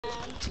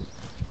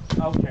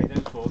Okay,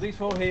 those four. These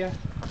four here.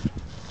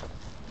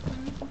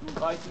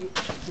 Right,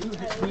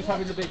 who's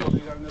having the big one?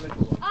 Who's having the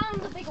little one? I'm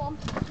the big one.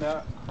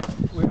 No, I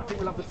think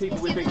we'll have the people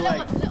with big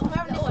legs. You're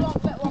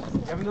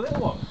Having the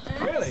little one?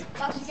 Really?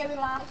 that's going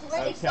last.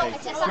 Okay. Do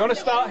you want to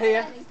start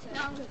here?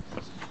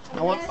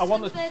 I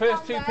want the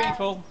first two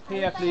people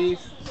here, please.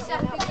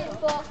 Second,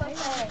 fourth, and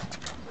third.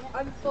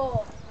 I'm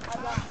four.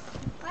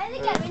 Where are they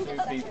going? Two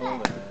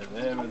people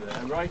there and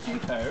there.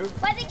 Righty-ho.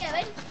 Where are they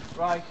going?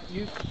 Right,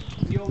 you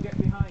all get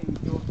behind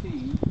your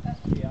team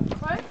here.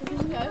 Right,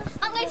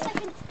 I'm going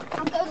second.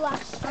 I'm going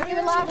last. I'm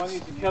going last. I want you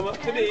to come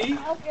up to me,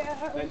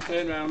 then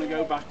turn around and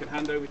go back and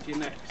hand over to you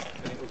next,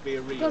 and it will be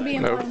a relay.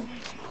 No. Do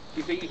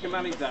you think you can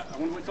manage that? I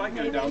wonder what it's like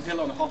going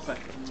downhill on a hopper.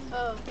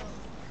 Oh.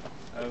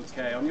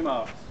 Okay, on your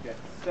marks, get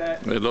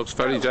set. It looks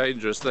very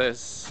dangerous,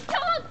 this.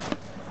 Come on!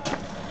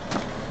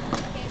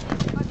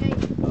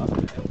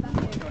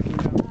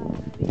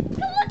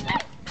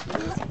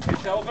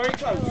 It's all very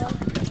close.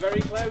 It's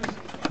very close.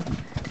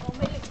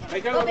 Hey,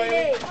 go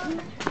away.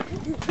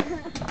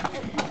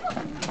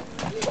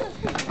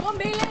 One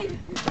Bailey!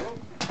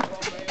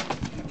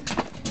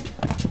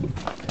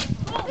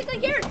 Oh, it's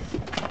like here!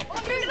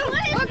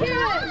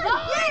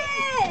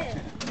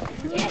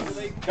 Yes!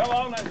 Come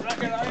on, let's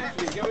rack it on.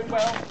 You're going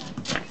well.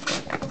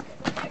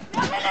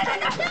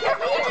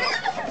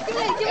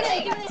 Give it.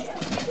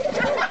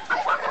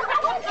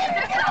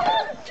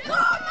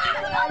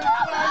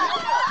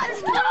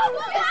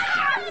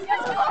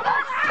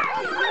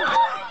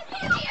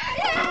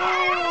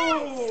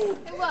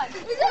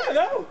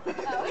 No.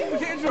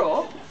 Was it a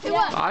draw?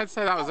 I'd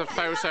say that was a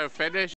photo finish.